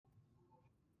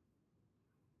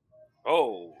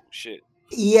Oh shit!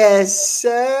 Yes,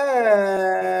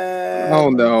 sir. Oh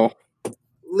no.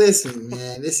 Listen,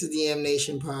 man, this is the M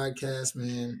Nation podcast,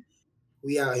 man.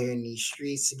 We out here in these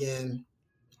streets again,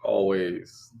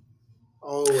 Always.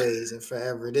 always and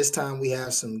forever. This time we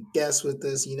have some guests with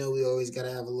us. You know, we always gotta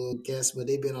have a little guest, but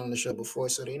they've been on the show before,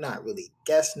 so they're not really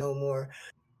guests no more.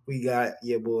 We got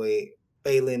your boy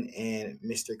Balin and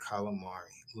Mr. Calamari.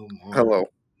 Lamar. Hello.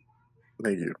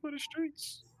 Thank you. For the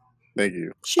streets. Thank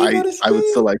you. She I got a would street.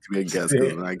 still like to be a guest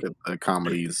because when I get the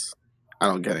comedies, I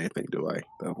don't get anything, do I?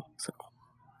 Though. So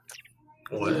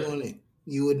You want it.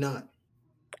 You would not.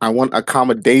 I want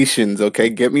accommodations. Okay,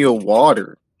 get me a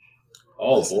water.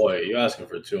 Oh boy, you're asking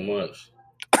for too much.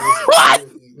 a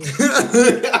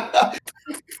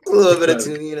little bit of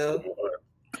tune, you know.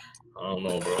 I don't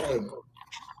know, bro. Hey,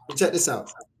 check this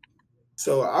out.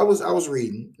 So I was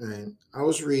reading, right? I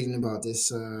was reading about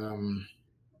this.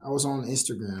 I was on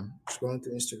Instagram, scrolling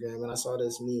through Instagram, and I saw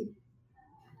this meme.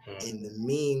 And the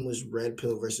meme was red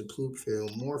pill versus blue pill,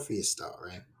 Morpheus style,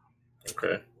 right?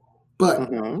 Okay. But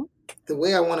Mhm. the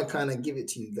way I want to kind of give it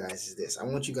to you guys is this. I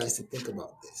want you guys to think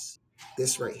about this.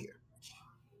 This right here.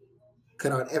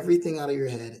 Cut out everything out of your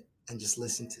head and just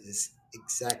listen to this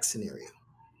exact scenario.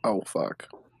 Oh fuck.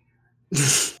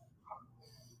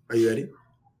 Are you ready?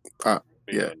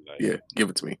 Yeah. Give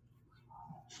it to me.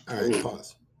 All right,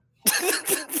 pause.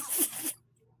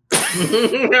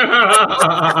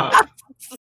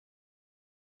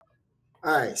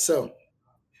 All right, so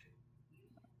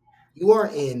you are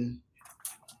in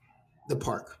the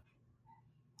park.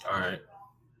 All right.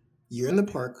 You're in the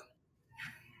park.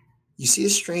 You see a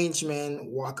strange man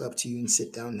walk up to you and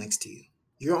sit down next to you.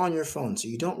 You're on your phone, so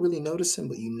you don't really notice him,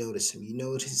 but you notice him. You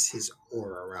notice his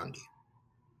aura around you.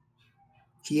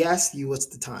 He asks you what's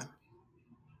the time.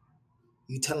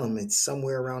 You tell him it's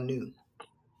somewhere around noon.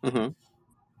 Mm-hmm.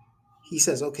 He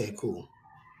says, okay, cool.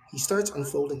 He starts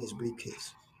unfolding his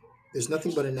briefcase. There's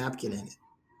nothing but a napkin in it.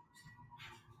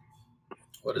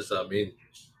 What does that mean?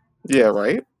 Yeah,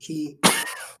 right?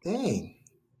 Dang.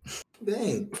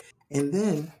 And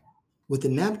then, with the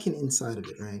napkin inside of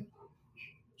it, right?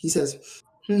 He says,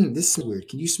 this is weird.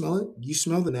 Can you smell it? You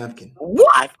smell the napkin.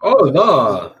 What? Oh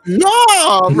no.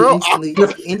 No, You bro.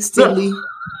 instantly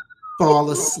fall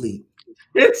asleep.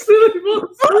 Instantly fall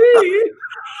asleep.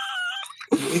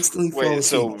 You instantly fall Wait, asleep.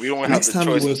 so we don't have Next the time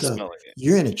you choice of wake up, smelling it.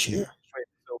 you're in a chair.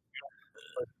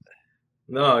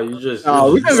 No, you just.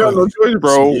 No, we just- don't got no choice,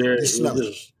 bro. you're- You smell you're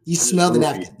it. just- You smell the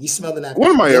goofy. napkin. You smell the napkin.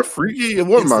 What am I, a Yep. freaky?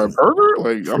 What am I, a pervert?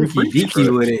 Like, I'm Freaky freaky. deaky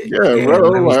bro. with it. Yeah, bro.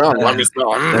 let me Like, smell let me that. smell.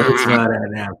 Let me smell that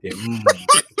napkin.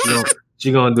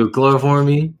 You gonna do chloroform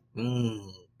me?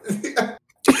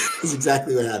 That's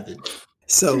exactly what happened.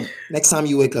 So next time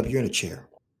you wake up, you're in a chair.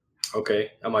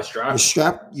 Okay. Am I You're strapped?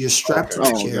 strapped to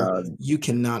Okay. the Oh, chair. God. You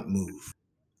cannot move.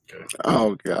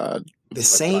 Oh, God. The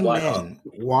same black man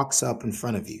walks up in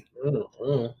front of you.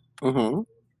 Mm-hmm.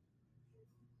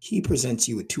 He presents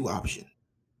you with two options: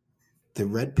 the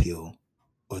red pill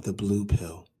or the blue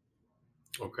pill.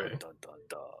 Okay. Dun, dun,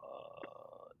 dun.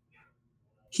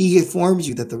 He informs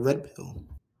you that the red pill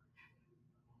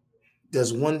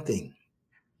does one thing.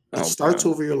 It Oh, starts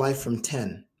God. over your life from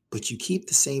 10, but you keep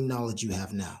the same knowledge you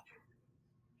have now.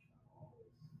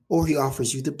 Or he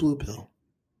offers you the blue pill.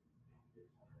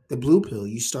 The blue pill,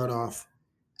 you start off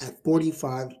at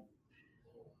 45,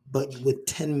 but with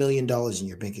 $10 million in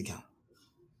your bank account.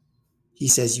 He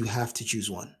says you have to choose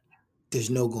one. There's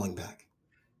no going back.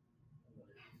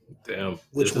 Damn.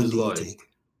 Which this one is do you like, take?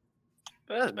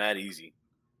 That's mad easy.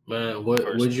 man, what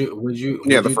First would you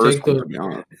Yeah, would the you first take one, the to be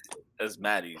honest. That's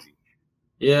mad easy.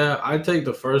 Yeah, I'd take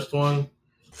the first one.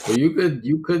 But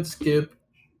you could skip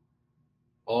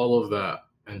all of that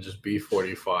and just be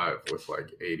 45 with like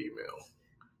 80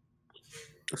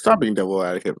 mil. Stop being devil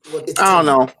advocate. Well, it's I don't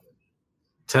 10. know.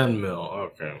 10 mil,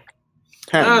 okay.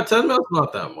 10. Nah, 10 mil's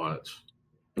not that much.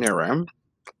 Yeah, right.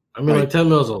 I mean, Like- like 10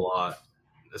 mil's a lot.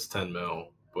 It's 10 mil,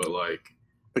 but like,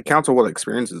 It counts on what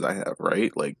experiences I have,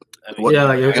 right? Like, I mean, what, yeah,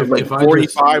 like if, like if I just,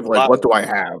 45, like, what do I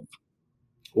have?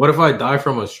 what if I die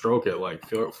from a stroke at like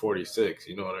 46?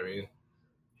 You know what I mean?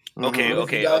 Okay, Mhm.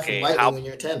 What if you die from okay. lightning How? when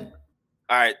you're 10?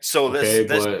 All right, so Okay,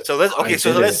 let's but so let's I okay,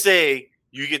 so did let's it. say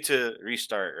you get to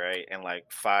restart, right? And like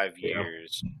 5 Yeah.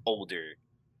 years older,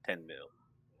 10 mil.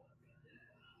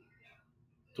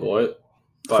 What?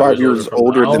 5 years from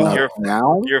older now? than You're-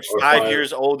 now? You're Or 5 5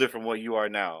 years older from what you are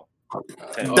now.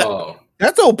 10 mil. Oh,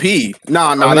 That's OP.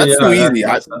 Nah, I mean, that's yeah, too easy.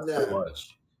 That's Yeah. too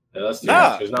much. Yeah, that's too Nah,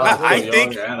 much. 'Cause now nah, I'm still I young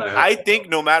think and have I think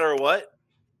no matter what,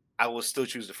 I will still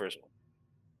choose the first one.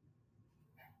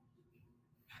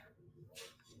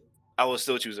 I will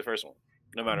still choose the first one,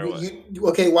 no matter what.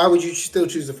 Okay, why would you still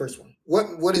choose the first one?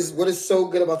 What is so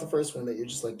good about the first one that you're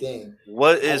just like, dang?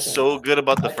 What How is can so good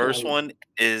about the how can first I? one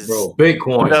is Bro,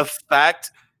 Bitcoin. the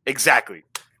fact exactly.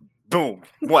 Boom.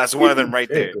 Well, that's one of them right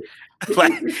there.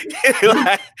 like,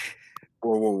 like,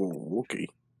 Whoa, okay.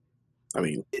 I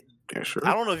mean, yeah, sure.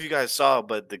 I don't know if you guys saw,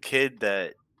 but the kid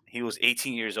that he was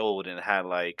 18 years old and had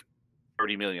like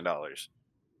 $30 million.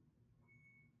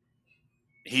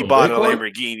 He From bought a Bitcoin?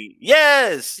 Lamborghini.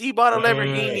 Yes, he bought a Dang.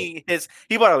 Lamborghini.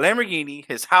 He bought a Lamborghini,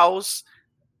 his house,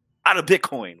 out of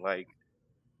Bitcoin. Like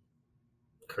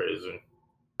Crazy.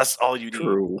 that's all you need.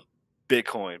 True.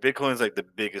 Bitcoin. Bitcoin's like the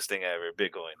biggest thing ever.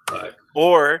 Bitcoin. Like,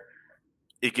 Or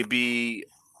it could be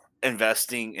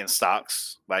investing in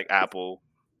stocks like Apple,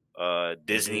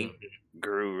 Disney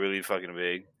grew really fucking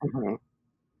big. Mhm.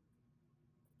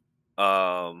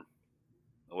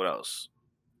 What else?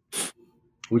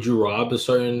 would you rob a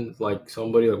certain like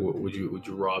somebody? Like, would you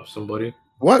rob somebody?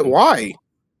 What? Why?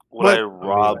 Would What? I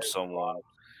rob someone?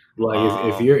 Like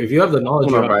if you have the knowledge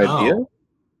You you have have an idea now,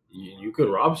 you could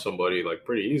rob somebody like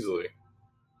pretty easily.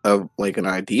 of like an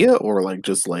idea, or like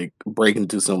just like break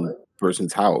into some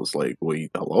person's house? Like,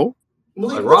 wait, hello,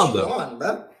 Malik, Like, what rob you them. on,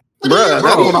 man? bruh?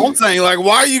 That's what Bro. I'm saying. Like,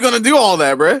 why are you gonna do all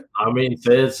that, bruh? I mean,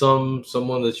 say it's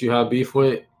someone that you have beef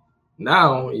with.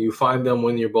 Now you find them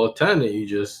when you're both 10, and you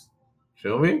just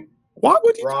feel me. Why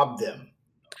would you? Rob them.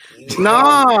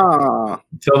 Nah.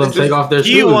 Tell them take off their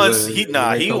He shoes. wants and he you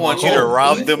nah. make He them wants walk you to home.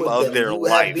 rob beef them with of them. their You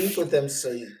have beef life. with them,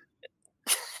 so you.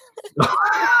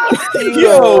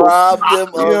 Yo, rob them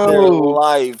of their yo,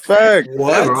 life. fact.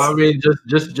 Yeah, bro. I mean,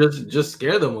 just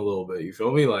scare them a little bit. You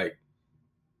feel me? Like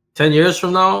 10 years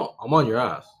from now, I'm on your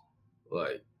ass.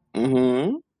 Like,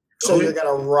 Mm-hmm. So you're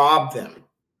gonna rob them.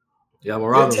 yeah, I'm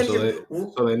gonna rob You're them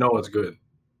 10 so they know it's good.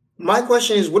 My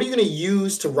question is, what are you gonna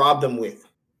use to rob them with?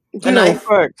 A Yo, knife?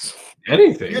 facts.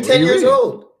 Anything. You're What do 10 you years mean?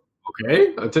 old.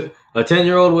 Okay, a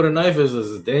 10-year-old with a knife is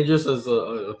as dangerous as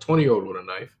a 20-year-old with a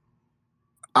knife.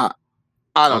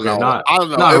 I don't Okay, know. I don't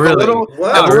know. not If really. What? if a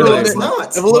Not little, really. It's ni-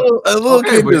 not. if a little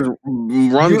Okay, kid but just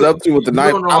runs you up to you with the you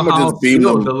knife, don't know I'm gonna how just beam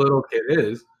skilled the them. little kid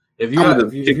is. If I'm you gonna have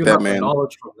just if kick you that have the man.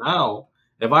 knowledge from now,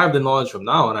 if I have the knowledge from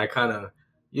now and I kind of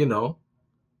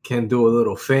can do a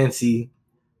little fancy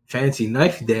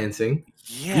knife dancing,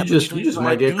 Yeah, but you you don't just know how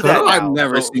to might get do cut that up. I've now.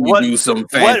 never So seen you do some what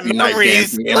fancy knife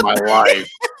memories? dancing in my life. Hey,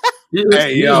 You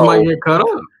just might yo, get cut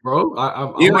up, bro.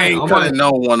 I you might ain't cutting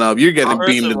no one up. You're getting First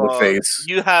beamed of in the all, face.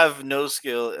 you have no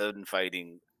skill in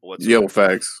fighting Yo, whatsoever.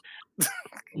 facts.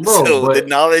 bro. So the But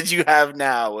knowledge you have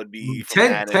now would be from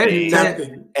 10 anime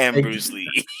Nothing. and Bruce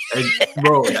Lee.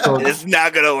 bro. So It's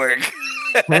not gonna work.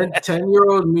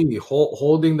 10-year-old me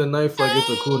holding the knife like it's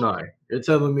a kunai. You're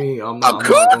telling me A I'm not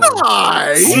going.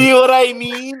 kunai. See what I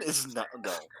mean? It's not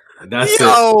no. That's it.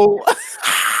 Yo,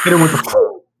 Hit him with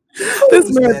the.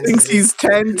 this man thinks he's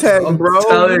 10-10, I'm bro. You're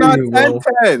telling not you, bro.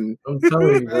 10-10. I'm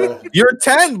telling you, bro. You're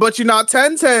 10, but you're not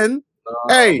 10-10. Nah,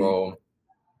 Hey, bro.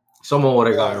 Someone would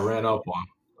have got Bruh. ran up on.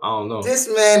 I don't know. This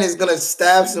man is gonna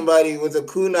stab somebody with a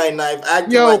kunai knife,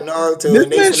 acting yo, like Naruto, this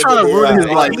and they man's finna trying get to their ruin his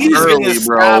ass. life He's gonna early, stab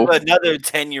bro. another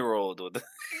 10-year-old with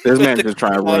This man's just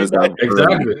trying to ruin his life early.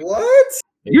 Exactly. What?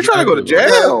 You're trying to go to Exactly,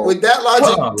 bro. jail. With that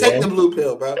logic, Nah, take bro. the blue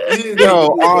pill, bro. You need to take the Yo,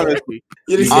 blue pill. honestly,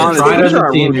 You You just get honestly, tried you're as a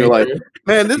trying to ruin your life. teenager.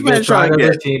 Man, this You get man's trying tried to as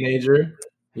get. a teenager.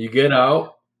 You get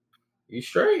out. You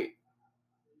straight.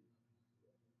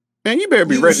 Man, you better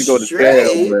be You ready to go to jail,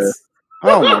 straight? man.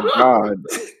 Oh my god.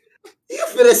 You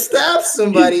finna stab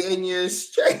somebody and you're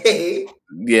straight.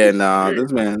 Yeah, nah,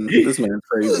 this man's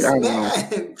crazy. This I don't know.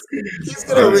 man, he's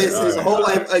gonna risk his whole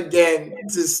life again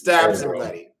to stab Hey, bro.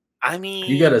 somebody. I mean,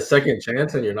 You get a second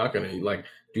chance and you're not gonna like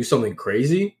do something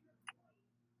crazy.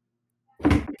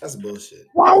 That's bullshit.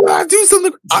 Why would I do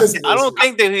something? That's I don't bullshit.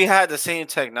 think that we had the same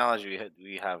technology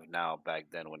we have now back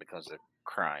then when it comes to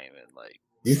crime and like.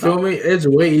 You stuff. feel me? It's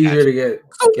way easier to get.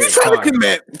 So you trying caught. to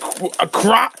commit a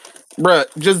crime, bruh?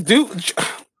 Just do.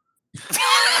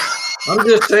 I'm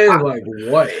just saying, like,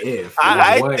 what if?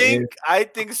 I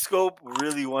think Scope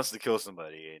really wants to kill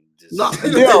somebody and just No,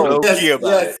 yo, low key about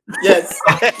yes, yes,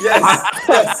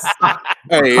 yes,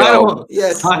 Hey, I yo, don't.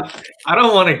 yes. I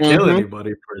don't want to kill Mhm.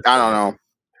 anybody. Per se. I don't know.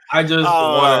 I just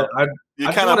Oh, want to. You're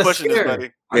I just kind of wanna pushing this, scare.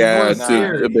 buddy. I Yeah, just it's want to too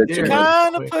scare. a bit too You're much.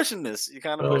 kind of pushing this. You're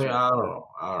kind of I pushing. don't know.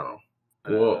 Uh,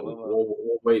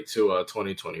 We'll wait till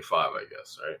 2025, I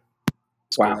guess. Right?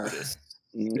 Wow. this.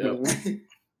 Mhm.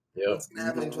 Yep. What's gonna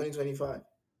happen in 2025? So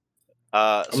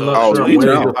I'm not sure. I'm you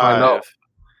waiting know. to find out.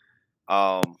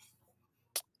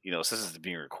 2025. Since it's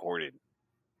being recorded,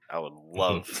 I would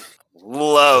love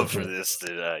for this to,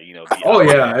 be Oh out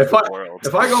yeah, there in the world.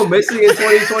 if I go missing in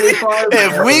 2025,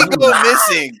 If we go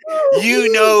missing,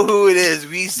 you know who it is.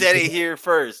 We said it here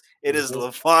first. It is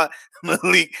Lafont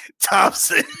Malik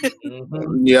Thompson.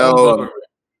 Yo.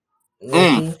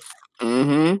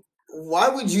 Mm-hmm. Why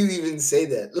would you even say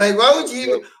that? Like, why would you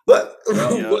even? But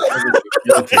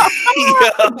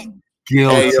Guilty.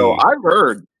 Hey, yo, I've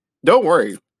heard. Don't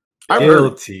worry. I've heard.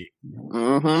 Guilty.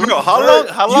 Mm-hmm. Bro,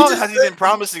 how long has he been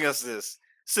promising us this?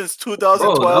 Since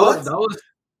 2012? Bro,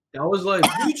 that was like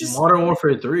Modern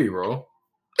Warfare 3, bro.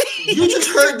 You just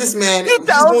heard this man. He's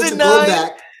going to go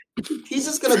back. He's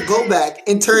just gonna go back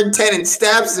and turn 10 and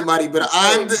stab somebody, but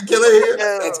I'm the killer here.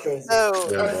 That's crazy.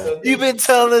 No. You've been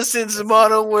telling us since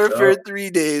Modern Warfare 3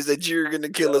 days that you're gonna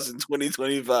kill us in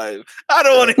 2025. I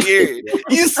don't want to hear it.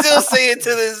 You still say it to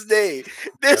this day.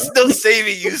 There's no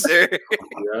saving you, sir.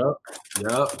 Yeah.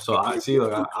 So I see.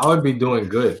 Like I would be doing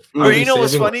good. But you know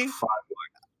what's funny?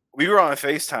 We were on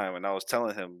FaceTime and I was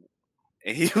telling him,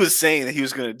 and he was saying that he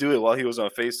was gonna do it while he was on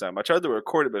FaceTime. I tried to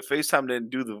record it, but FaceTime didn't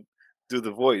do the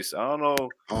voice. I don't know.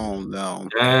 Oh no!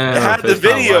 Damn, it had the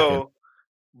video,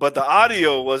 but the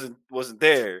audio wasn't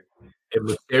there. It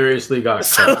mysteriously got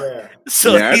cut.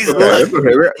 So yeah, he's okay.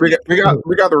 We got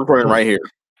the recording right here.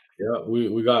 Yeah,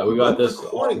 we got this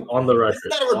on the record.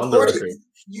 It's not a on the record.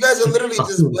 You guys are literally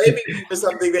just blaming me for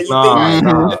something that you think.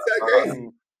 Nah. That's not crazy.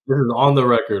 This is on the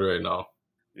record right now.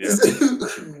 Yeah.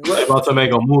 We're about to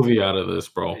make a movie out of this,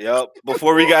 bro. Yep.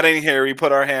 Before we got in here, we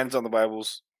put our hands on the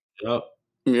Bibles. Yep.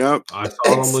 I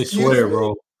solemnly swear, bro,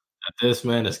 that this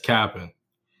man is capping.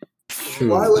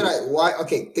 Why would I? Why?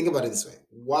 Okay, think about it this way.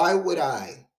 Why would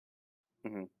I?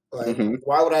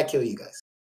 Why would I kill you guys?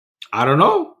 I don't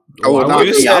know.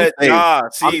 You said, nah.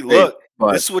 See, look.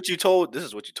 This is what you told. This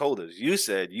is what you told us. You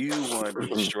said you wanted to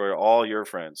destroy all your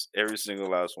friends, every single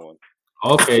last one.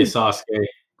 Okay, Sasuke.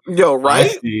 Yo,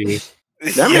 right?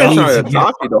 That man's trying to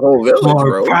copy the whole village,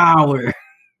 bro. Power.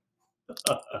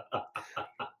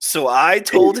 So I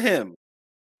told him,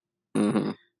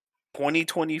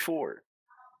 2024.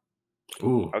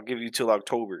 Ooh. I'll give you till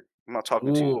October. I'm not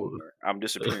talking to you anymore. I'm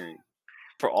disappearing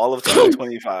for all of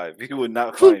 2025. You would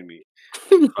not find me.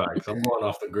 Facts. I'm going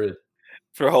off the grid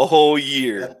for a whole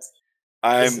year.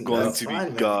 I'm going to be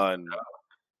gone.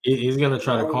 He's gonna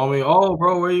try to call me. Oh,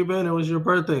 bro, where you been? It was your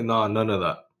birthday. No, none of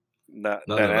that. Not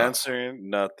answering.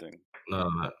 Nothing. None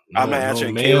of that. I'm not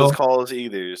answering Kayla's calls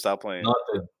either. Stop playing.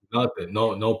 Nothing.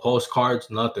 No postcards.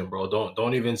 Nothing, bro.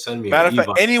 Don't even send me. Matter of fact,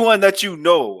 anyone that you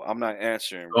know, I'm not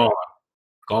answering. Bro.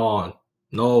 Gone.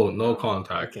 No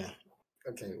contact.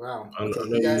 Okay. Wow. Okay.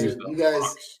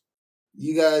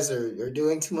 You guys are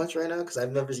doing too much right now because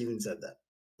I've never even said that.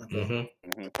 Okay.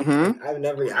 I've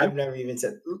never even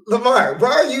said Lamar. Why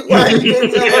are you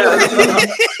doing that?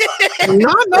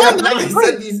 I've never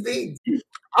said these things.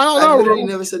 I don't know. I've literally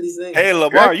never said these things. Hey,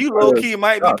 Lamar, you low key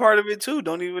might be part of it too.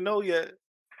 Don't even know yet.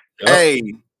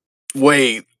 Hey,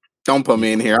 wait! Don't put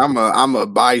me in here. I'm a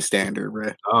bystander,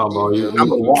 bro. Oh, bro,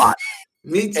 I'm a watch.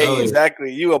 Me too. Hey,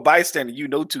 exactly. You a bystander. You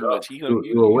know too much. You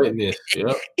a witness.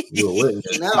 Yep. You a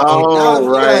witness.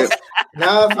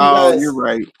 You're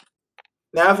right.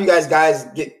 Now, if you guys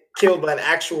get killed by an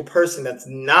actual person that's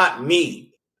not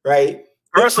me, right?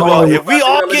 First of all, if we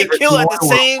all get killed at the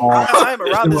same time,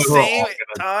 around the same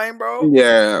time, bro.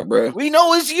 Yeah, bro. We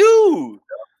know it's you.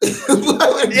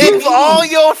 If all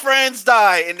your friends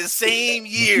die in the same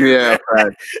year,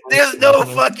 there's no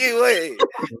fucking way.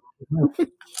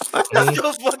 There's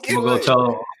no fucking way.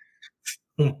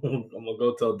 I'm gonna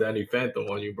go tell Danny Phantom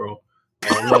on you, bro. I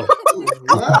don't know.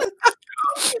 What?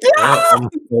 I'm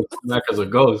back as a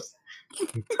ghost.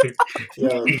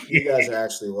 Yo, you guys are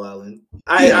actually wilding.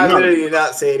 I literally did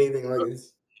not say anything like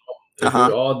this. If we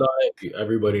all die,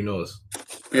 everybody knows.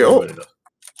 Everybody knows.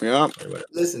 Yeah.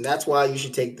 Listen, that's why you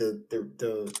should take the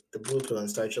blue pill and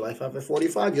start your life off at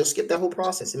 45. You'll skip that whole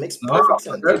process. It makes perfect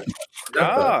sense.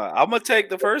 I'm gonna take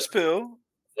the first pill.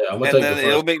 Yeah, and then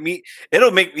it'll make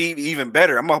me even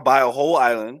better. I'm gonna buy a whole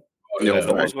island. No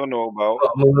one's gonna know about.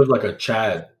 I'm gonna live like a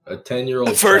Chad, a 10-year-old.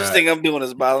 The first thing I'm doing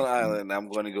is buying an island. I'm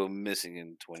gonna go missing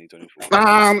in 2024.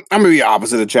 I'm gonna be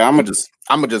opposite of Chad. I'm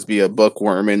gonna just be a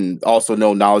bookworm and also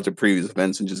know knowledge of previous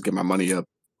events and just get my money up.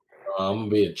 I'm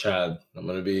gonna be a Chad. I'm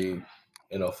gonna be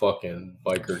in a fucking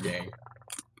biker gang.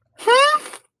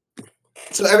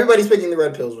 So everybody's picking the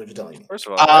red pills. What you're telling me? First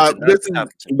of all, this is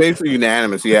basically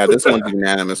unanimous. Yeah, this one's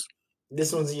unanimous.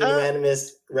 This one's a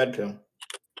unanimous red pill.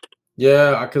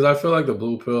 Yeah, because I feel like the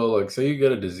blue pill, like, say you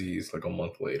get a disease like a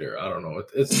month later. I don't know.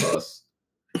 It's sus.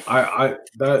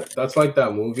 That's like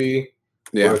that movie.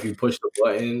 Yeah. Where if you push the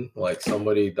button, like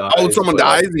somebody dies. Oh, someone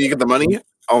dies and you get the money.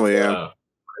 Oh yeah.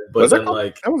 but then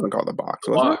like that wasn't called the box,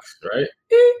 the was box, right?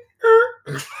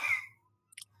 it?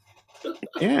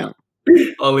 Yeah.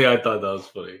 Only I thought that was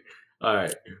funny. All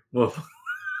right. Well,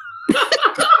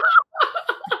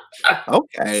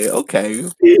 Okay.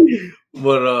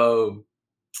 but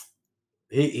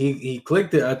he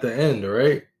clicked it at the end,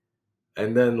 right?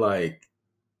 And then like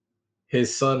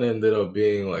his son ended up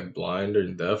being like blind or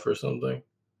deaf or something,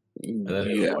 and then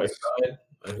his wife died,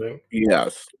 I think.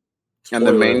 Yes. And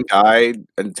Spoiler. the main guy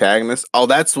antagonist. Oh,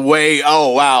 that's way.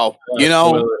 Oh, wow. You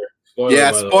know. Spoiler,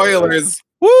 Yeah. by the way. Spoilers.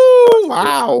 Woo!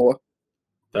 Wow.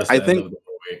 That's I the think. end of the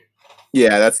movie.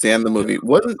 Yeah, that's the end of the movie.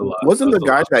 Wasn't the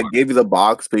guy that gave you the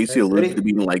box basically alluded to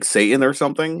being like Satan or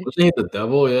something? Wasn't he the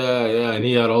devil? Yeah, and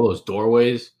he had all those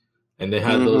doorways, and they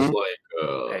had those like.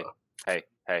 Hey,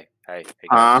 guys.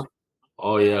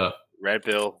 Oh yeah. Red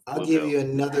pill. I'll Blue give pill. you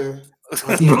another.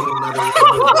 I'll give you another red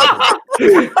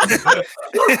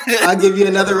pill. I'll give you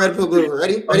another red pill. Blue pill.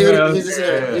 Ready? Here's the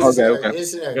scenario. Okay.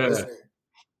 Here's the scenario.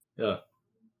 Yeah.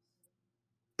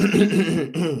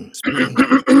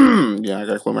 Yeah, I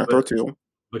gotta clear my throat too.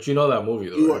 But you know that movie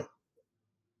though, right?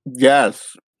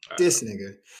 Yes. This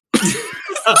nigga.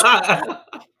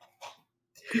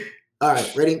 All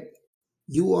right, ready?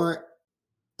 You are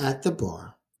at the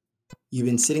bar. You've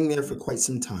been sitting there for quite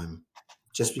some time,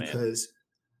 just because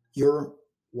your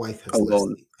wife has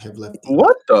left you.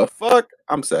 What the fuck?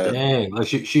 I'm sad. Dang, like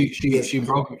she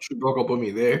broke up with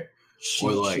me there.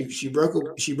 She broke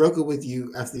up with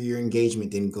you after your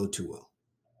engagement didn't go too well.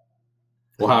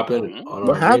 What happened?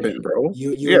 What happened, bro?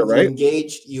 You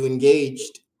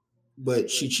engaged,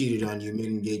 but she cheated on you mid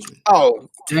engagement. Oh,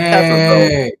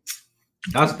 dang.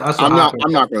 That's what I'm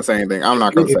happened. not gonna say anything. I'm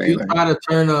not gonna say anything. If you try to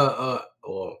turn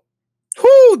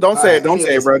don't say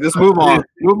it, bro. Just move on.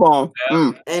 Move on.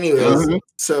 Anyways,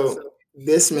 so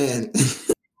this man.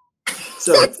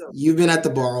 So you've been at the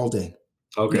bar all day.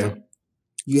 Okay.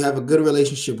 You have a good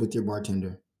relationship with your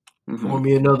bartender. Pour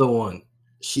me another one.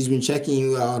 She's been checking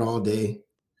you out all day,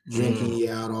 drinking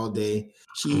you out all day.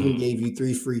 She even gave you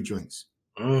 3 free drinks.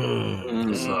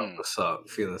 What's up?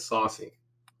 Feeling saucy.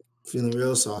 Feeling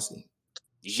real saucy.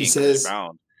 She says,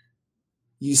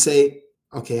 you say,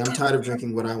 okay, I'm tired of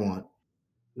drinking what I want.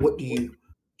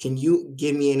 Can you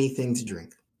give me anything to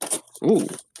drink? Ooh.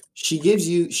 She gives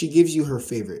you her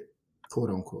favorite, quote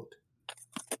unquote.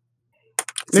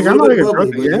 It's Nigga, a little bit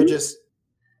bubbly, but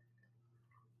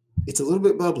it's a little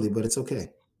bit bubbly, but it's okay.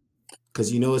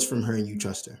 Because you know it's from her and you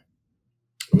trust her.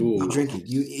 Ooh. You drink it.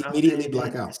 You immediately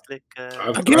black out.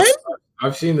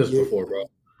 I've seen this before, bro.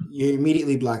 You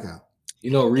immediately black out.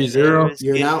 You know, ReZero?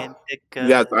 You're now.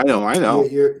 Yes, I know.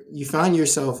 You found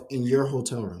yourself in your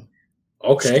hotel room.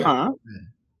 Okay. Some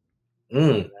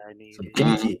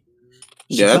kinky.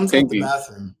 She comes out the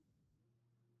bathroom.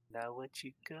 Now what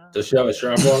you got? Does she have a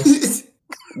strap on?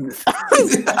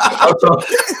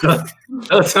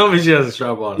 Tell me she has a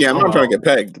strap on. Yeah, I'm not trying to get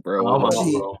pegged, bro.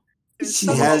 She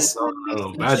has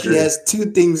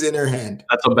 2 things in her hand.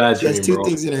 That's a bad dream, She has 2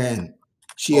 things in her hand.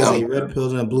 She has a red pill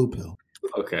and a blue pill.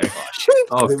 Okay.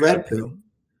 The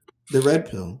red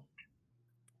pill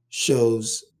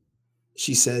shows,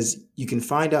 she says, you can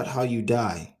find out how you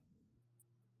die,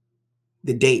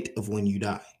 the date of when you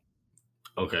die.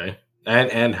 Okay.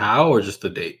 And how, or just the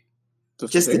date?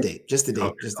 Just the date.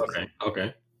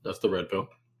 Okay. That's the red pill.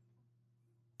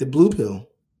 The blue pill,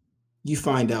 you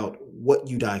find out what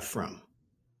you die from.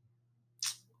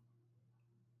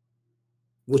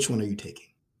 Which one are you taking?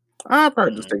 I'd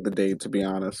probably just take the date, to be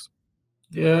honest.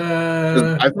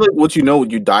 Yeah. I feel like what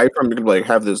you die from, you're gonna like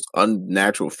have this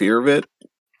unnatural fear of it,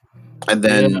 and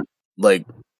then like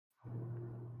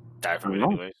die from it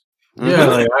anyways. Yeah,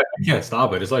 like I can't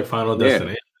stop it. It's like Final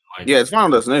Destination. It's Final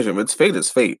Destination. If it's fate, it's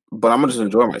fate. But I'm gonna just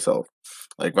enjoy myself.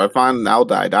 Like if I find out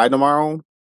that I die tomorrow,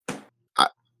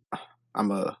 I'm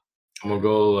gonna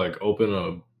go like open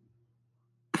a.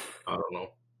 I don't know.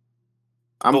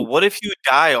 But what if you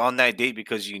die on that date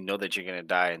because you know that you're gonna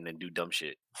die and then do dumb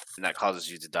shit and that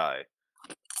causes you to die?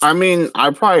 I mean, I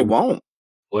probably won't.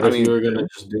 What if you were gonna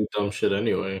just do dumb shit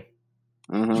anyway?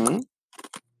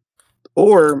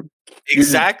 Or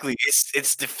exactly,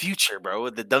 it's the future,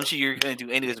 bro. The dumb shit you're gonna do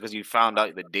anyways because you found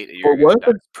out the date that you're. Or what if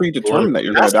it's predetermined that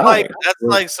you're gonna die? That's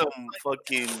like some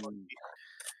fucking.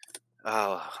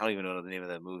 Oh, I don't even know the name of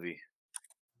that movie.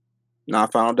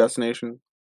 Not Final Destination.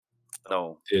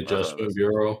 No. The Adjustment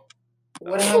Bureau.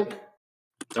 What happened?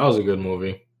 That was a good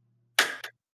movie.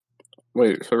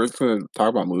 Wait, so we're just gonna talk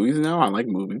about movies now? I like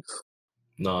movies.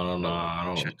 No, I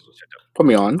don't. Put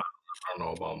me on. I don't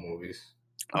know about movies.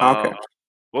 Okay.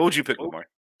 What would you pick, Omar?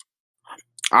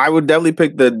 I would definitely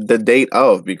pick the date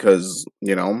of, because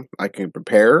I can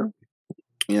prepare,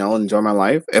 enjoy my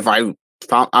life. If I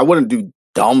wouldn't do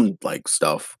dumb like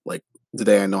stuff like the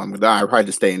day I know I'm gonna die. I'd probably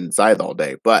just stay inside all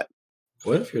day. But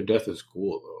what if your death is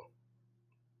cool though?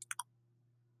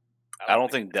 I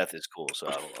don't think death is cool, so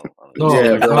I don't No,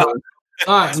 yeah, like, bro. not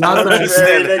I don't that.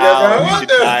 understand how you should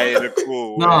die in a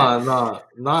cool way.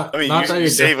 Not I mean, not that you you're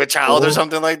save a child or cool.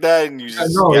 something like that, and you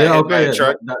just No, get yeah, hit by okay, a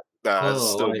truck. no,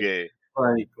 It's still like, gay.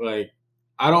 like,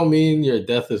 I don't mean your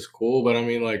death is cool, but I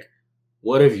mean, like,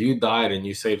 what if you died and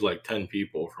you saved like 10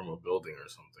 people from a building or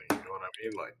something? You know what I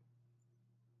mean? Like,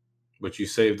 but you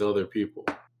saved other people.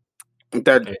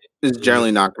 That And is you generally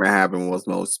just, not going to happen with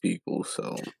most people.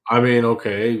 So I mean,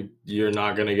 okay, you're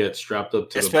not gonna get strapped up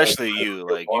to Especially the bed you,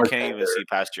 by like your you can't even bartender. see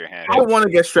past your hand. I want to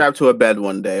get strapped to a bed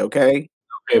one day. Okay.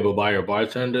 Okay, but by your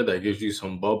bartender that gives you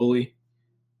some bubbly.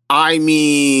 I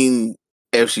mean,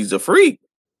 if she's a freak,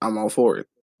 I'm all for it.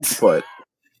 But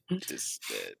Just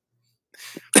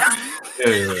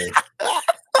Yeah.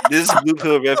 this blue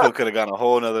pill, red pill could have gone a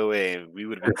whole nother way, and we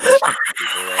would have been questioning some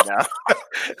people right now.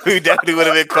 We definitely would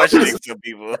have been questioning some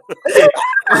people.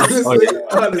 Honestly, Oh,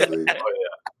 yeah.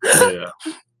 honestly.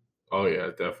 Oh yeah,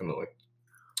 definitely.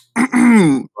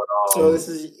 So this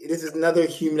is another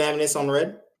unanimous on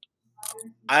red.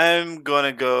 I'm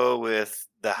gonna go with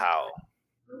the how.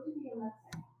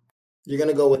 You're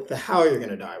gonna go with the how you're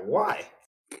gonna die. Why?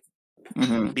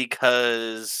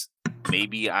 Because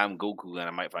maybe I'm Goku and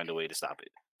I might find a way to stop it.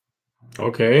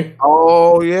 Okay.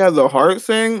 Oh yeah, the heart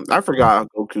thing. I forgot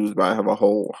Goku's about to have a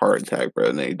whole heart attack, bro,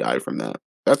 and then he died from that.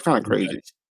 That's kind of crazy.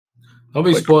 Don't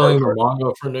be Like, spoiling the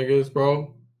manga for niggas,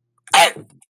 bro.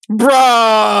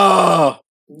 Bruh!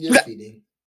 You're feeding.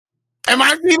 Am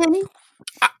I feeding?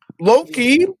 Low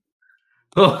key,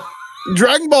 Oh,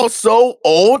 Dragon Ball's so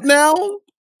old now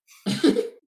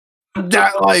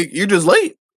that like you're just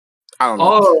late. I don't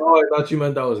know. I thought you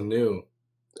meant that was new.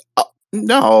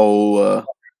 No, I thought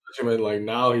you meant like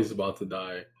now he's about to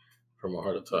die from a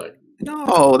heart attack.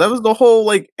 no, that was the whole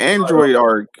like Android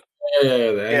arc.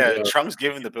 Yeah. Trunks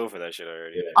giving the bill for that shit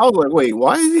already. Yeah. I was like, wait,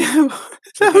 why is he?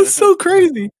 That was so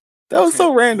crazy. That was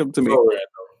so random to me. So random.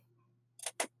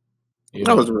 You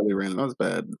That know, was really random. That was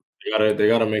bad. they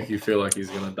gotta make you feel like he's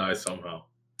gonna die somehow.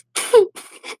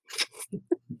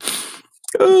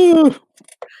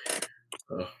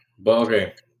 But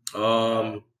okay.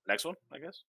 Next one, I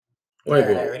guess. Wait,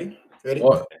 Ready?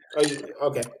 What? Are you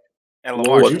okay? And What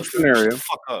Lamar, was shut the the scenario?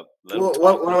 fuck up. Let him What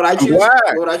talk. would I choose? Black.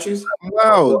 What would I choose?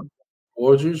 Wow. What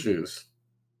would you choose?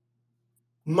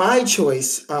 My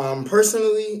choice,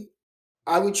 personally,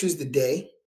 I would choose the day,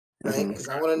 right? Because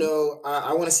I want to know.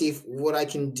 I want to see if what I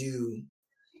can do.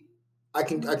 I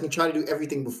can try to do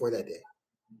everything before that day.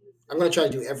 I'm gonna try to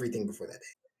do everything before that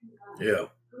day, Yeah.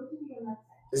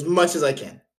 as much as I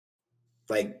can.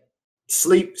 Like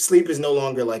sleep is no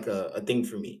longer like a thing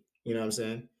for me. You know what I'm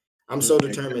saying? I'm so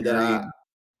determined that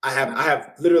I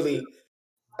have literally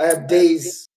I have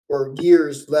days or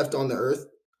years left on the earth.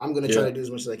 I'm gonna try to do as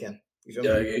much as I can. You feel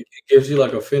me? It gives you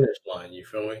like a finish line. You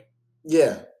feel me?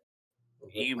 Yeah.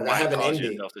 You Like, I might have an cause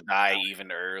ending. yourself to die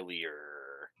even earlier.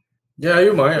 Yeah,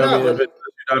 you might. No, I mean, but- if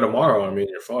you die tomorrow, I mean,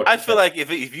 you're fucked. I feel like if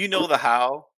you know the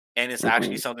how and it's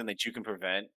actually something that you can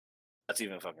prevent, that's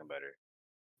even fucking better.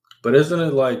 But isn't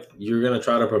it like you're gonna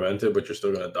try to prevent it, but you're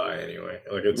still gonna die anyway?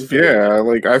 Like it's fate. Yeah,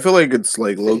 like I feel like it's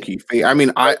like low key fate. I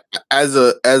mean, I as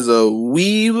a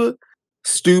weeb,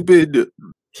 stupid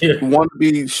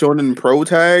wannabe shonen pro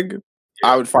tag,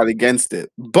 I would fight against it.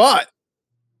 But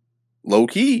low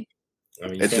key, I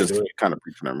mean, you it's can't just do it. kind of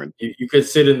predetermined. You could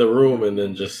sit in the room and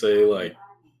then just say like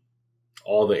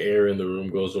all the air in the room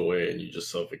goes away and you just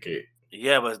suffocate.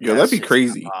 Yeah, but Yo, that'd be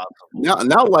crazy.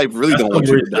 Now life really don't want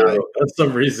you to die. That's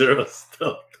some ReZero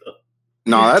stuff.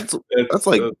 No, that's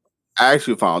like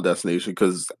actually Final Destination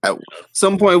because at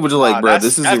some point we're just like, bro,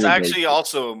 this is that's actually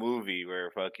also a movie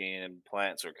where fucking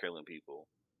plants are killing people.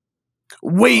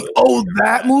 Wait,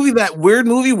 that movie, that weird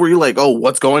movie where you're like, oh,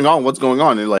 what's going on? What's going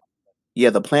on? And like, yeah,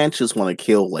 the plants just want to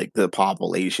kill like the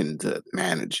population to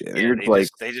manage it. And you're like,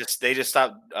 they just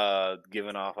stopped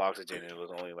giving off oxygen. It was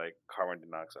only like carbon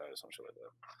dioxide or some shit like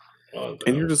that.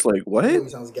 And you're just like, what? That movie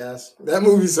sounds gas. That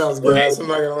movie sounds gas. I'm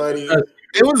not gonna lie to you.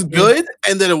 It was good,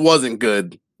 and then it wasn't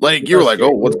good. Like you were like,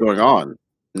 oh, what's going on?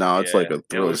 No, it's like a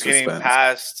thriller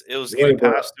suspense. It was getting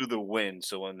passed through the wind.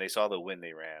 So when they saw the wind,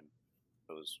 they ran.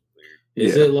 It was weird.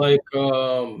 Is it like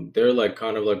they're like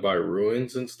kind of like by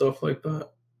ruins and stuff like that?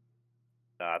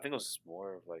 I think it was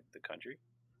more of like the country.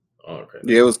 Oh, okay.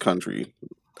 Yeah, it was country.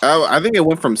 I think it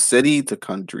went from city to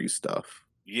country stuff.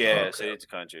 Yeah, city to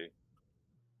country.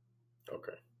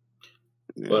 Okay.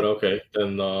 But okay,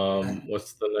 then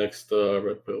what's the next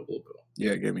red pill, blue pill?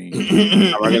 Yeah, give me.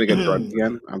 Am I gonna get drugged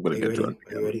again? I'm gonna Are you get ready? drugged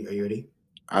Are you again. ready? Are you ready?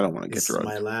 I don't want to get This is drugged.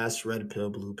 my last red pill,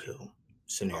 blue pill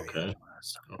scenario. Okay.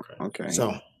 Okay.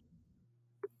 So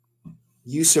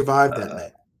you survived that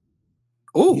night.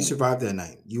 Ooh. You survived that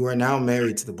night. You are now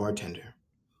married to the bartender.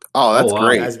 Oh, that's wow.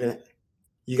 great.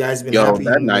 You guys been Yo, happily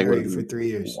that night married was for 3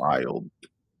 years. wild.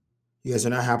 You guys are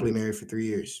not happily married for 3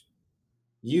 years.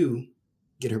 You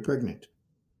get her pregnant.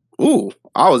 Ooh,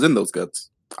 I was in those guts.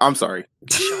 I'm sorry.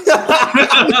 Shut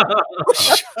up.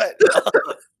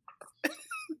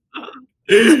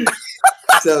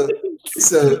 So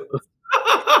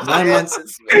 9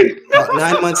 months, about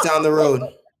 9 months down the road,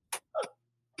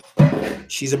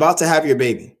 she's about to have your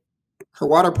baby. Her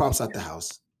water pops out the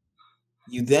house.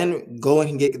 You then go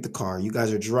and get the car. You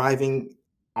guys are driving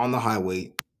on the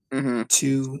highway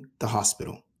to the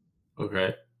hospital.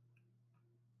 Okay.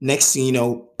 Next thing you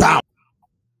know, BAM!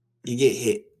 You get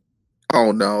hit.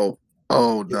 Oh no.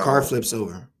 Oh Your no. car flips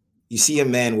over. You see a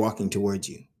man walking towards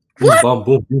you. What? Boom,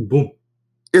 boom, boom, boom.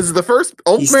 Is the first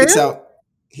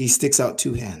He sticks out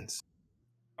 2 hands.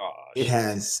 Oh, it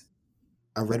has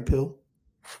a red pill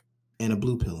and a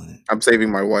blue pill in it. I'm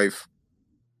saving my wife.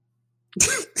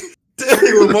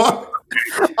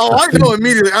 Oh, I know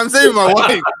immediately. I'm saving my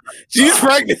wife. She's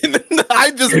pregnant.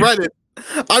 I just read it.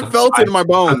 I felt it in my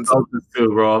bones. I felt this too,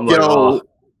 bro. I'm like, oh.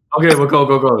 Okay, but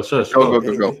go. Shush. Go.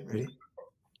 Ready?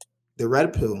 The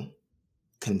red pill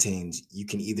contains you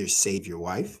can either save your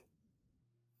wife.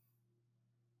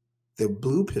 The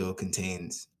blue pill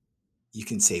contains you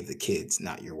can save the kids,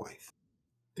 not your wife.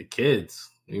 The kids?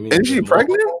 You mean is she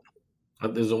pregnant?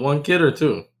 There's a 1 kid or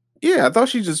 2? Yeah, I thought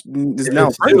she just is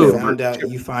now pregnant.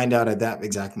 You find out at that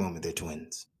exact moment they're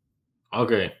twins.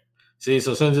 Okay. See,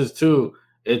 so since it's 2,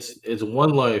 it's 1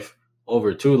 life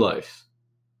over 2 lives.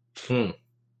 I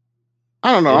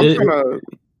don't know.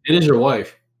 It is your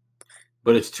wife,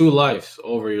 but it's 2 lives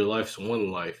over your life's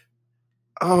 1 life.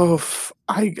 Oh,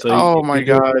 my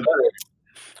God.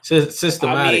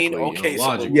 Systematically, okay,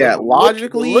 logically.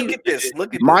 Logically. Look at this.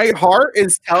 My heart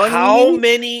is telling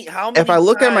me how many if I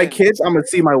look times? at my kids, I'm gonna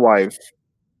see my wife.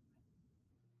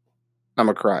 I'm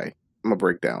gonna cry. I'm gonna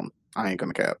break down. I ain't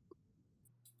gonna cap.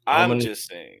 I'm just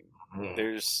saying.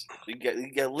 There's you got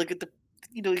to look at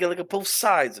you gotta look at both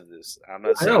sides of this. I'm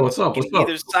not saying what's up?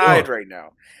 either side right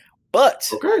now, but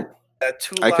okay, that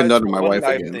 2 I can lives nut my one wife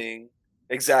life again. thing.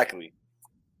 Exactly.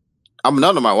 I'm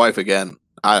nutting my wife again.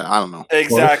 I don't know.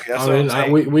 Exactly. That's what I'm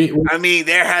saying. I mean,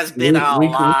 there has been a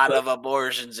lot of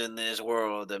abortions in this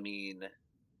world. I mean,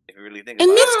 if you really think about it.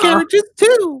 And miscarriages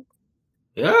too.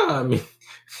 Yeah, I mean,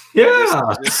 yeah.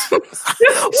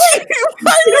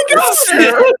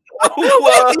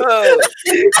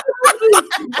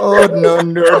 Oh no.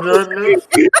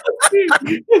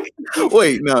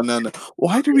 Wait, no.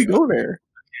 Why do we go there?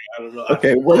 I don't know.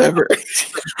 Okay, whatever.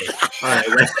 All right.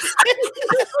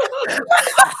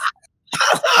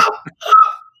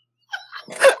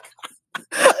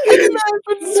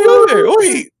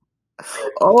 Wait.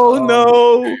 Oh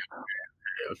no.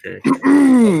 Okay.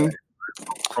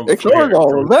 Ignoring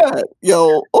all of that,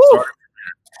 yo.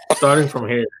 Starting from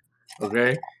here.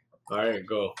 Okay. All right,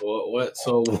 go. What?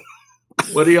 So,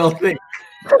 what do y'all think?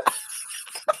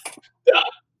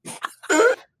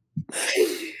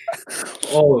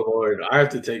 Oh Lord, I have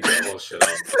to take that whole shit off.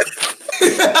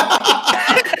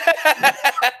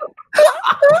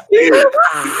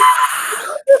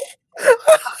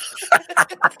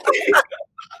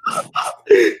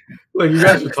 Like you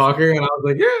guys were talking, and I was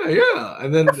like, yeah,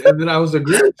 and then I was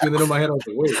agreeing with you, and then in my head I was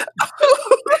like, wait,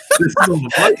 this is on the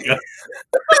podcast.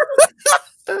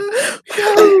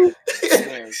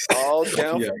 All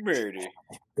down for murder.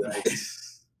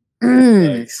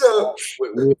 So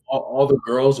all the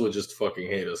girls would just fucking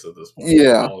hate us at this point.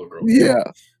 Yeah, all the girls. Yeah,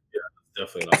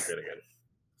 definitely not good again.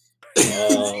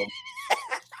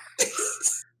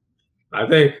 I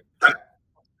think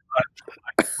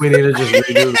we need to just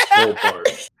redo this whole part.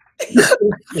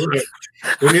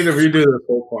 We need to redo this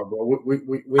whole part, bro.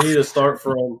 We need to start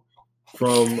from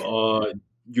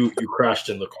you crashed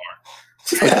in the car.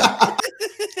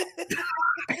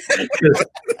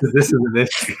 Because this is an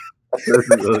issue. Like,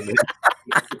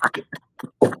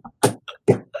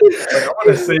 I want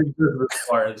to save this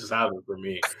part and just have it for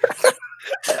me.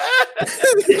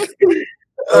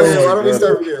 Okay, why don't we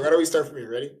start from here?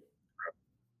 Ready?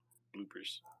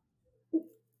 Bloopers.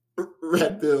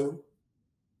 Red pill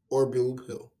or blue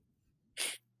pill.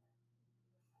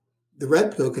 The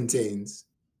red pill contains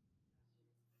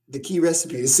the key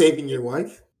recipe to saving your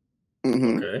wife.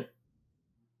 Mm-hmm. Okay.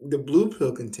 The blue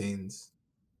pill contains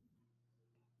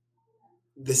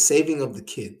the saving of the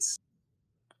kids.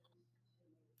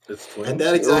 It's twins. At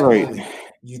that exact moment,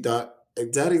 you thought,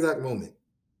 at that exact moment,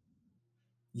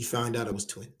 you found out it was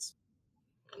twins.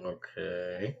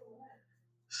 Okay.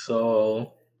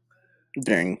 So.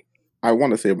 Dang. I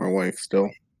want to save my wife still.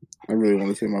 I really want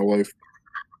to save my wife.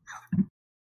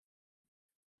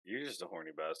 You're just a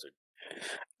horny bastard.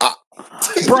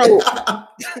 Bro,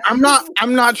 I'm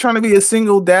not trying to be a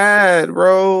single dad,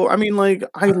 bro. I mean, like,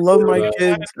 I love my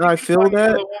kids and I feel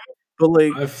that, but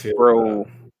like, bro,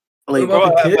 like, bro,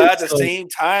 but at the same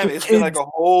time, it's been like a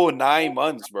whole 9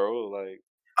 months, bro. Like,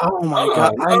 oh my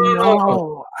god, I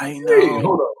know. Hey,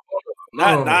 hold on.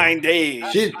 Not 9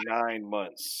 days, 9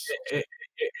 months.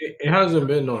 It hasn't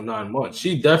been no 9 months.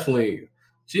 She definitely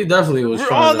was.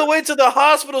 We're on the way to the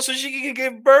hospital so she can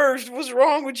give birth. What's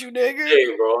wrong with you, nigga?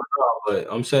 Hey, bro, no, but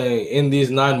I'm saying in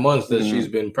these 9 months that she's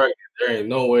been pregnant, there ain't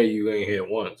no way you ain't hit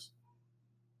once.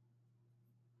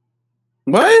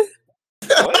 What?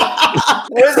 What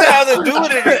does that have to do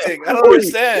with anything? I don't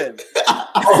understand.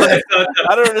 I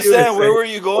don't understand. Where were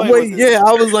you going? Wait, yeah,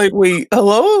 I was like, wait,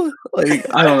 hello? Like,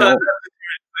 I don't know.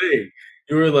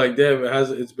 You were like, damn,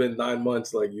 it's been 9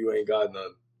 months, like you ain't got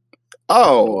none.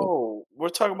 Oh, we're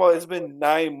talking about it's been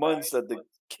 9 months that the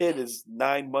kid is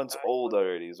 9 months old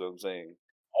already, is what I'm saying.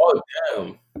 Oh,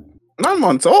 damn. 9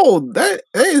 months old? That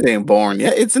ain't born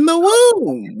yet. It's in the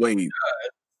womb. Wait.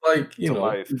 Like, you know.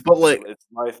 Life. But like, its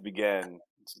life began.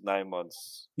 It's 9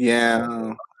 months.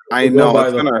 Yeah. I know.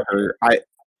 It's going to hurt.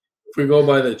 If we go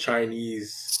by the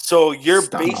Chinese. So you're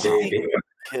basically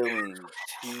killing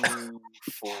 2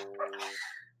 full.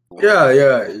 Yeah.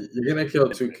 You're gonna kill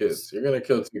 2 kids.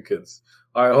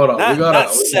 All right, hold on.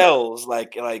 Not cells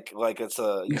like it's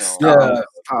a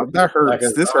that hurts. Like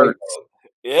this hurts.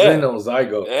 Yeah. No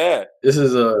zygote. Yeah. This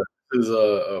is a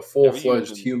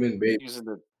full-fledged human baby. Using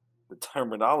the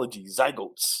terminology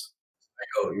zygotes.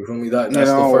 You feel me? That's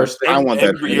the first thing. I want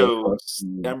embryos.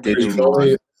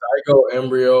 Digimon. Zygote,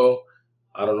 embryo.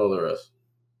 I don't know the rest.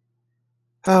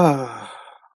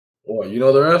 What, you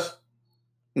know the rest?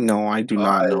 No, I do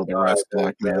not know the rest,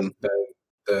 Black Man.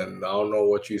 Then I don't know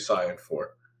what you signed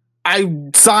for. I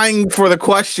signed for the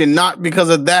question, not because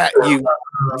of that.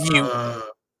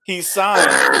 He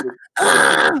signed.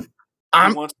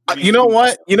 You know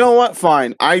what? You know what?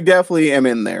 Fine. I definitely am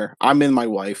in there. I'm in my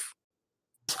wife.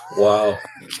 Wow.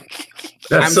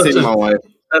 I'm saving my wife.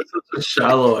 That's such a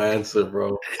shallow answer,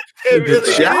 bro. It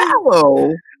really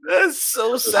shallow. That's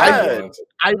so sad.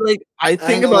 I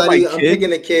think about my kids. I'm picking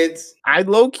the kids. I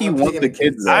low key want the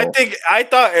kids. Though. I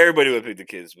thought everybody would pick the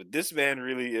kids, but this man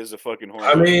really is a fucking horn.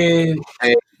 I mean,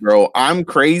 hey, bro, I'm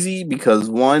crazy because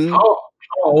one. How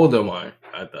old am I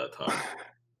at that time?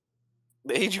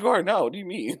 The age you are now. What do you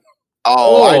mean?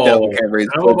 Oh, I definitely can't raise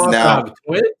kids now.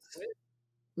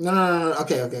 No.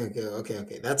 Okay.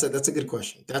 That's a good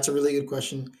question. That's a really good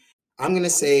question. I'm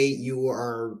gonna say you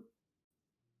are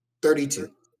 32.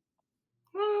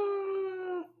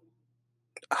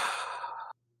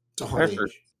 It's a hard age.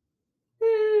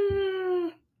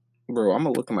 Bro, I'm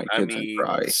gonna look at my kids and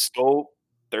cry. Scope,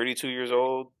 32 years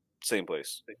old, same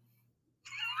place.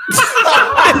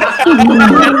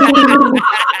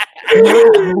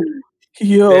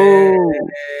 Yo,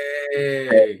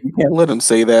 hey, you can't let him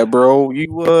say that, bro.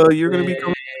 You're gonna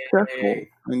become successful,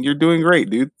 and you're doing great,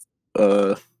 dude.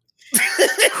 Yo,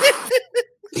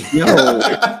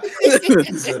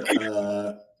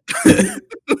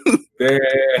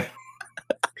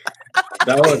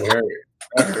 that one hurt.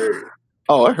 That hurt.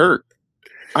 Oh, it hurt.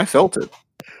 I felt it.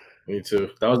 Me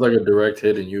too. That was like a direct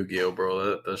hit in Yu-Gi-Oh,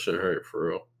 bro. That shit hurt for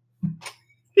real.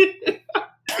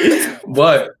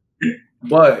 but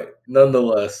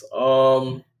nonetheless,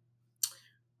 I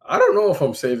don't know if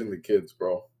I'm saving the kids,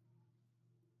 bro.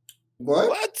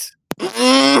 What?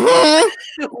 What?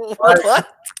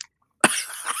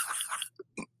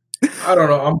 I don't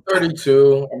know. I'm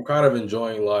 32. I'm kind of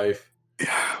enjoying life.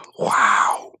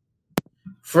 Wow.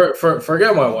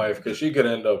 Forget my wife because she could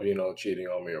end up, cheating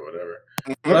on me or whatever.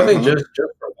 But I think just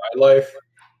for my life,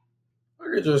 I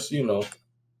could just,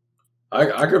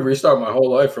 I could restart my whole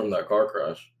life from that car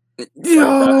crash.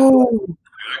 Yo,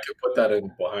 I could put that in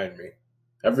behind me.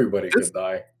 Everybody could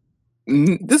die.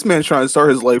 This man's trying to start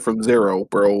his life from zero,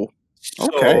 bro.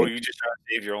 Okay. So you just trying to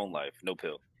save your own life, no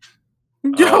pill.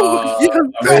 You're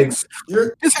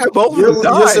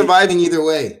surviving either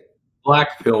way.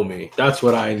 Black pill me. That's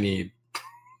what I need.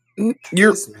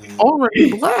 You're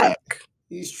already black.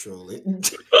 He's trolling.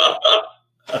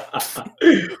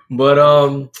 But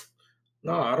no,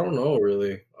 I don't know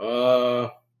really.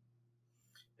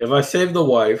 If I save the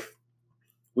wife,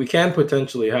 we can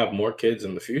potentially have more kids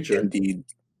in the future. Indeed.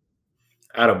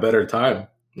 At a better time,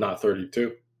 not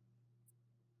 32.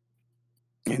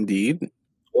 Indeed.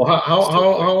 Well, how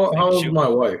old is my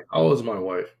wife? How old is my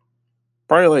wife?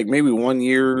 Probably like maybe 1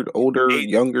 year older,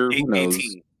 younger. Who knows?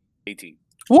 18.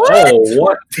 What? Oh,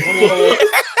 what?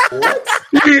 What?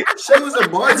 She was a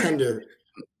bartender.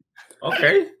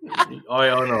 Okay. Oh,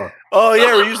 yeah, no. Oh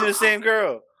yeah, we're using the same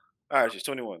girl. All right, she's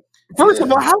 21. First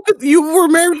of all, how could you were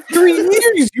married 3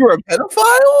 years? You're a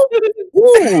pedophile? Ooh.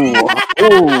 Wait.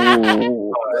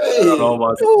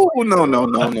 Oh no.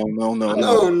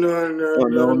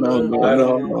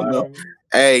 No.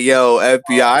 Hey, yo,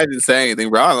 FBI, I didn't say anything,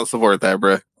 bro. I don't support that,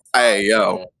 bro. Hey,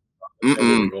 yo. Ain't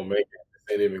even gonna make it.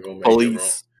 Ain't even gonna make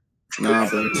Police. it, bro. Nah,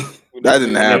 bro. That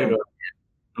didn't happen.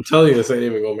 I'm telling you, this ain't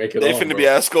even gonna make it. They finna be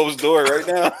at Scope's door right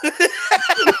now.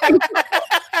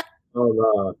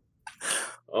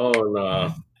 Oh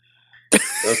nah.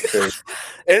 That's crazy.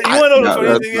 And you wanna know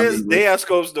the funny thing is, they at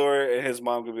Scope's door, and his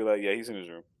mom could be like, "Yeah, he's in his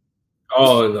room."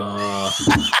 Oh no.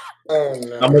 Oh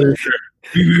no. I'm gonna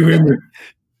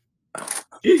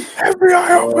FBI,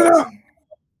 open up.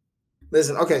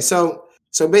 Listen, okay, so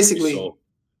basically,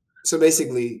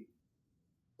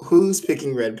 who's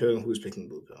picking red pill and who's picking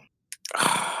blue pill?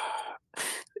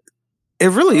 It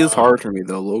really is hard for me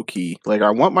though, low key. Like I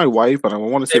want my wife, but I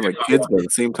want to see my kids, but at the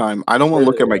same time, I don't want to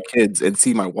look at my kids and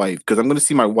see my wife because I'm going to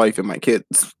see my wife and my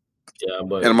kids. Yeah,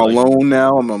 but and I'm alone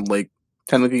now. I'm like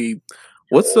technically,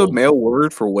 what's the male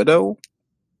word for widow?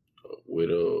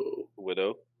 Widow.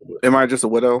 Am I just a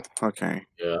widow? Okay.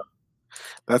 Yeah.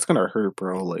 That's gonna hurt,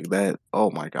 bro. Like that.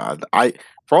 Oh my god.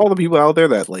 For all the people out there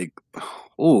that like,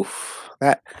 oof.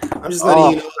 That. I'm just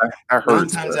letting you know. That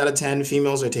hurts. 9 times out of 10,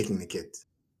 females are taking the kids.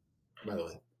 By the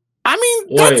way. I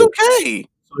mean, that's okay.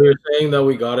 So you're saying that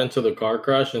we got into the car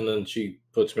crash and then she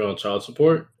puts me on child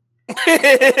support? Wait,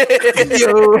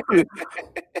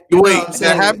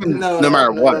 that happened no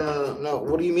matter what. No.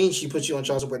 What do you mean she puts you on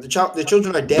child support? The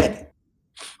children are dead.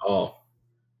 Oh.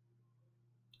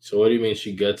 So what do you mean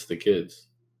she gets the kids?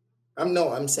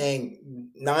 I'm saying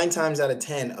 9 times out of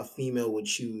 10, a female would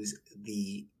choose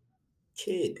the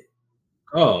kid.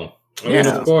 Oh, I mean,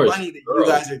 of course. It's funny that you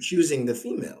guys are choosing the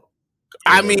female.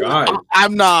 I mean,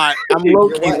 I'm not. I'm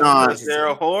low-key not.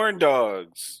 They're horn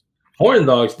dogs. Horn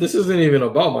dogs? This isn't even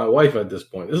about my wife at this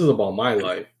point. This is about my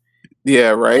life. Yeah,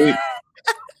 right?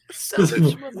 This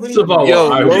is about what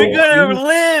I You're going to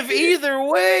live either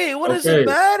way. What does it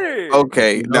matter?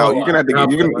 Okay, now you're going to have to you're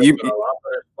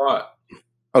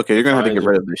going to have to get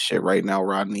rid of this shit right now,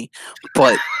 Rodney.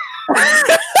 But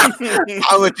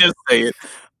I would just say it.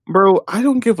 Bro, I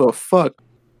don't give a fuck.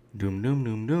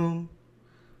 Doom.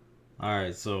 All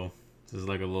right, so this is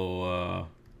like a little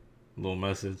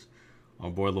message.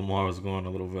 Our boy Lamar was going a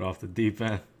little bit off the deep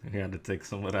end. He had to take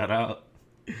some of that out.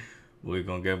 We're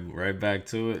going to get right back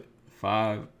to it.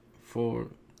 5, 4,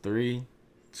 3,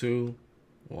 2,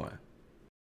 1.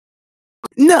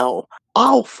 No,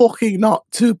 I'll fucking not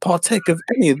to partake of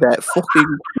any of that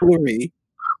fucking glory,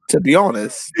 to be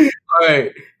honest. All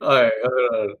right.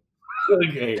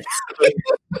 Okay.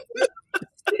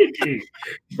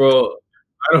 Bro,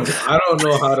 I don't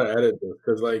know how to edit this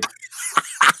because like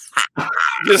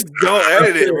just don't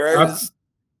edit it, bro.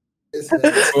 This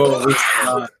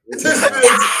is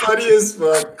funny as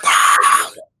fuck.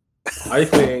 I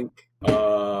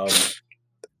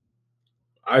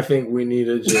think we need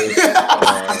to just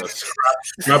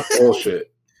scrap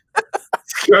bullshit.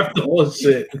 Scrap the whole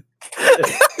shit.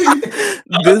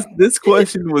 This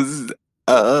question was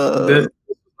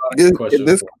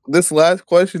this last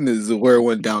question is where it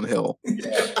went downhill.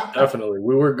 Definitely,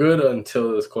 we were good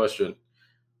until this question.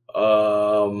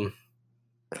 So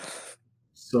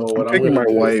what I'm picking my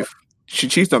wife. She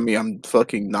cheats on me. I'm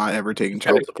fucking not ever taking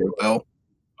child support though.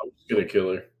 I'm just gonna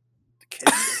kill her.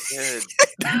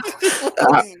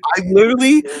 I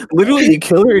literally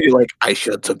kill her. You're like, I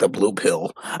should have took the blue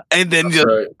pill, and then just.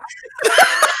 Right.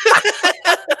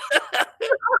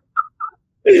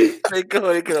 Make a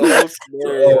whole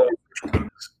scenario.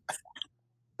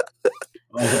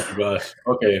 Oh my gosh.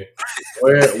 Okay.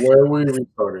 Where are we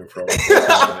restarting from? What's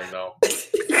happening now?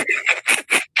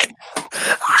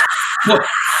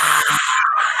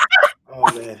 Oh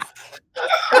man.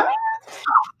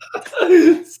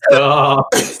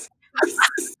 Stop. That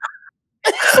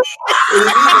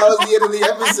was the end of the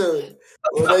episode.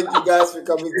 Well, thank you guys for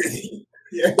coming to the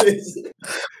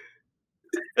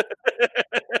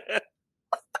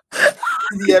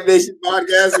Nation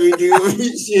podcast. We do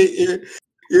appreciate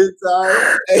your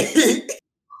time.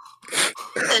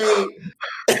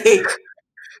 Hey,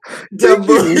 Dumb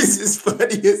Boys is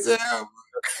funny as hell.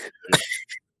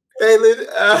 Hey, Lynn,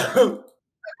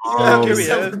 have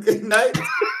yourself a good night.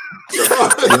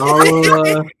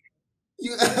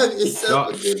 You have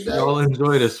yourself a good night. Y'all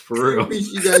enjoy this for real.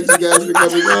 Appreciate you guys for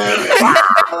coming on.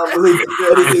 Malik, you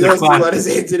got anything else you want to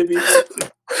say to the people?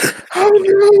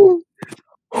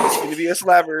 It's gonna be a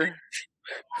slapper.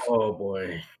 Oh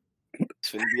boy.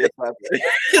 It's gonna be a slapper.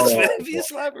 It's gonna be a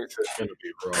slapper. It's gonna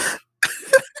be rough.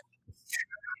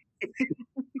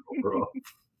 Bro.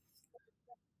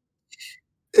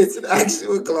 It's an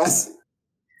actual classic.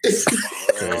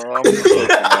 I'm joking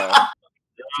now.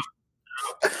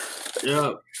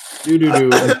 Yeah. Do.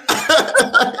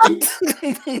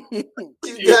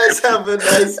 You guys have a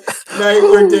nice night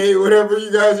or day, whatever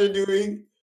you guys are doing.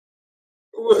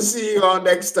 We'll see you all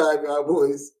next time, y'all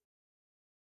boys.